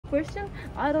question?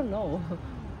 I don't know.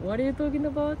 What are you talking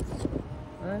about?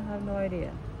 I have no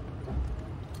idea.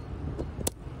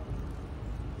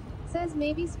 Says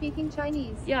maybe speaking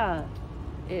Chinese. Yeah,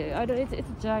 I don't.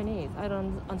 It's Chinese. I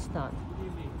don't understand.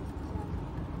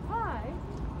 Hi.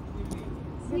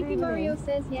 Sleepy Mario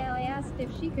says, yeah, I asked if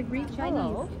she could read Chinese.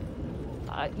 Hello.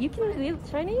 You can read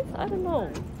Chinese? I don't know.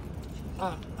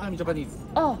 I'm Japanese.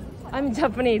 Oh, I'm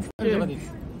Japanese I'm too. Japanese.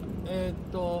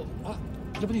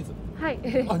 ジャパニーズ。はい。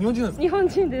あ、日本人なんですか。日本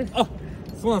人です。あ、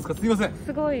そうなんですか。すみません。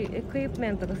すごいエクイプメ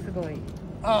ントがすごい。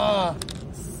ああ、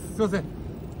すみません。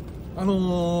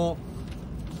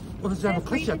私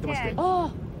会社やってまして。あ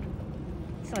あ。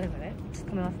そうですね。ちょっ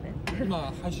と止めますね。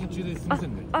今配信中ですみませ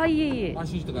んね。あ、いえいえ。配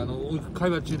信とか会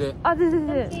話中で。あ、全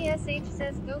然。KSH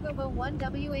says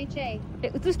GoGoBo1WHA.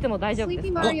 映しても大丈夫です。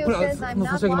Sleepy Mario says I'm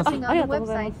not watching on the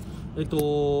website.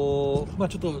 まあ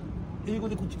ちょっと英語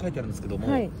でこっち書いてあるんですけども、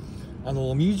はい、ミ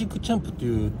ュージックチャンプって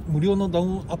いう無料のダウ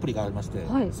ンアプリがありまして、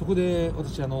はい、そこで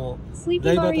私ライバー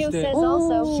としてシン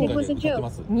ガーで歌ってま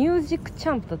す。ミュージックチ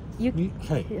ャンプ。は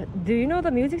い。Do you know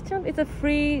the music champ? It's a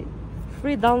free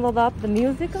download app. The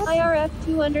music app.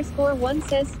 IRF2_1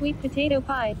 says sweet potato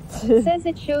pie. Says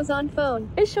it shows on phone.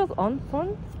 It shows on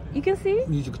phone. You can see?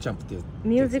 ミュージックチャンプっていう。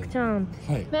ミュージックチャン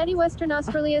プ。はい。Maddie Western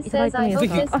Australia says I hope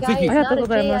this guy is not a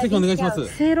JID ぜひお願いします。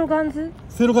セイロガンズ？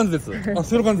セイロガンズです。あ、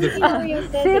セイロガンズです。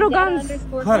セイロガンズ。はい。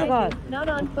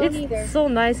It's so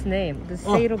nice name. The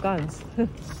セイロガンズ。あ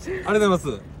りがとうござ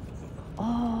います。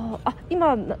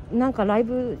今なんかライ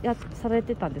ブされ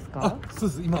てたんですか？あ、そう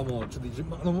です。今もうちょっと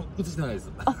映してないで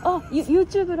す。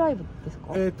YouTube ライブですか？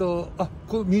こ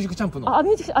のミュージックチャンプの。ミ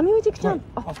ュージックチャンプ。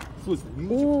そうですね。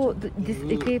This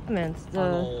equipment。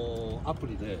アプ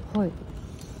リで。はい。どうやって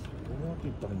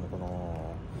言ったらいいのかな。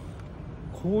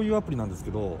こういうアプリなんですけ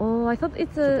ど。I thought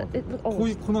it's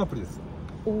このアプリです。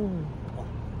ちょっ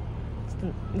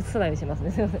と映さないようにしますね。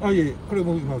すみません。いえいえ、これ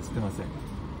も今映ってません。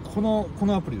こ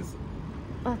のアプリです。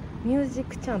ミュージッ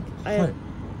クチャンプ。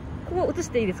ここ映し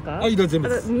ていいですか？いいです。全部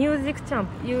です。ミュージックチャン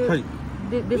プ。はい。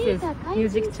This is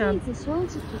music champ.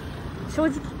 正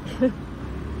直。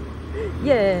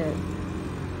Yeah.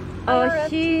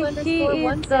 He is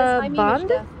a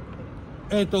band.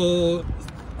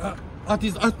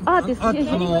 Artist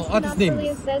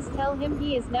name. Says tell him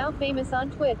he is now famous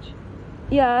on Twitch.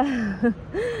 Yeah.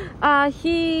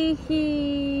 He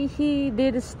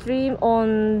did stream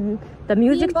on the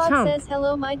music champ. Says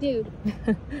hello, my dude.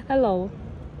 Hello.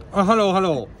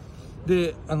 Hello.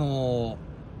 で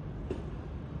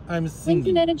I'm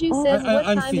singing. Lincoln says what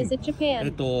time is it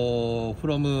Japan?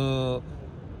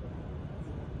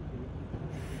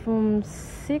 From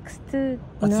 6 to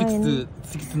 9.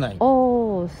 6 to 9.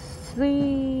 Oh,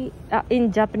 3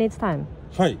 in Japanese time.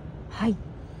 はい。はい。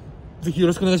ぜひよ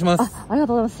ろしくお願いします。ありが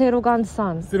とうございます。セイロガンズ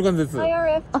さん。セイロガンズです。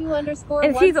IRF2_1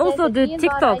 And he's also do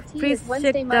TikTok. Please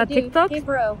check the TikTok. Hey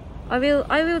bro. I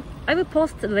will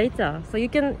post later, so you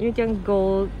can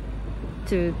go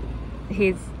to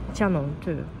his channel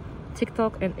too.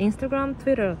 TikTok and Instagram,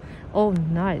 Twitter. Oh,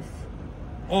 nice.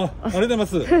 ありがとうございま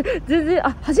す。全然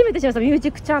初めて知りました。ミュージ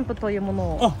ックチャンプというもの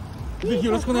を。ぜひ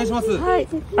よろしくお願いします。はい、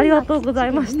ありがとうござ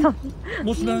いました。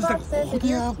もし何でしたらここで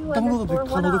ダウンロード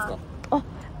可能ですか？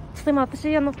ちょっと今私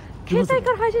携帯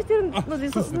から配信してるので、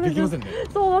そうですね。できませんね。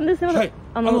そうなんですよ。はい。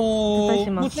お伝えし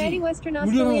ます。もし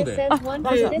無料なの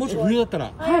で、もし無料だった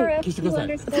ら消してください。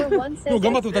でも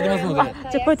頑張って歌ってますので、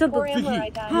じゃあこれちょっとぜひよ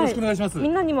ろしくお願いします。み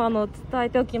んなにも伝え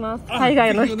ておきます。海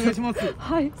外の人。お願いします。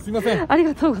はい。すみません。あり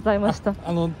がとうございました。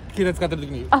携帯使ってる時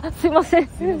に。すいません。はい、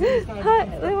すいません。あ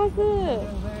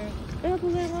りがとう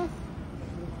ございます。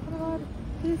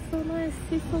He's so nice.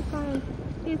 He's so kind.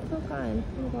 He's so kind.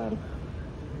 Oh my God.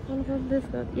 Wonderful this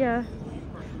good. Yeah.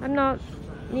 I'm not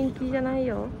人気じゃない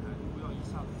よ。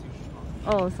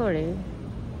Oh, sorry.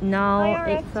 Now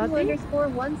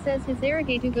IRF2_1 says his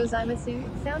arigato gozaimasu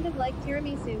sounded like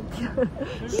tiramisu.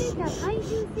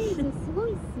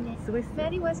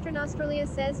 Maddie Western Australia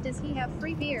says, does he have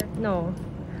free beer? No.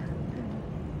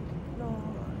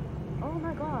 Oh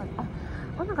my God.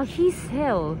 Oh my God. He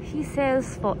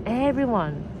sells for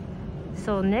everyone.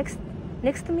 So next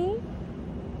to me,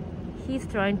 he's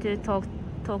trying to talk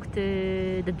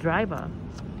to the driver.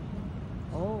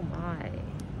 Oh my.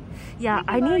 Yeah,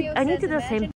 I need to do the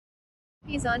same.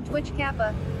 He's on Twitch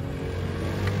Kappa.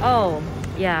 Oh,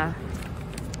 yeah.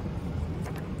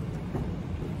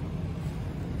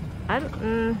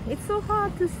 It's so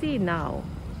hard to see now.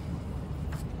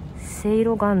 セイ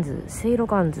ロガンズ。セイロ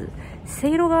ガン。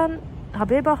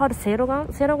Have you ever heard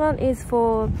Seirogan? Seirogan is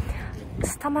for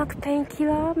stomach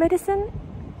painkiller medicine.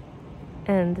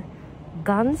 And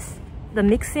guns, the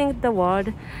mixing the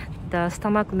word the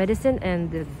stomach medicine and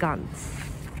the guns.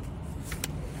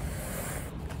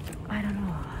 I don't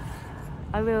know.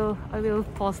 I will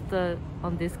post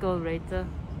on Discord later.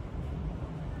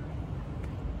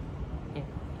 Yeah.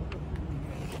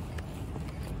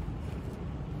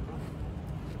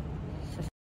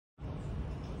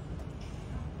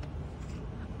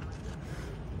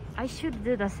 I should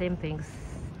do the same things.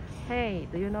 Hey,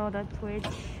 do you know that Twitch?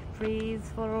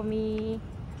 Please follow me.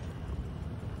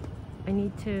 I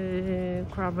need to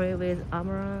collaborate with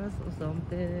Amaras or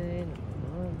something.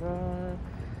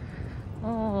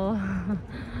 Oh,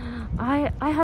 I have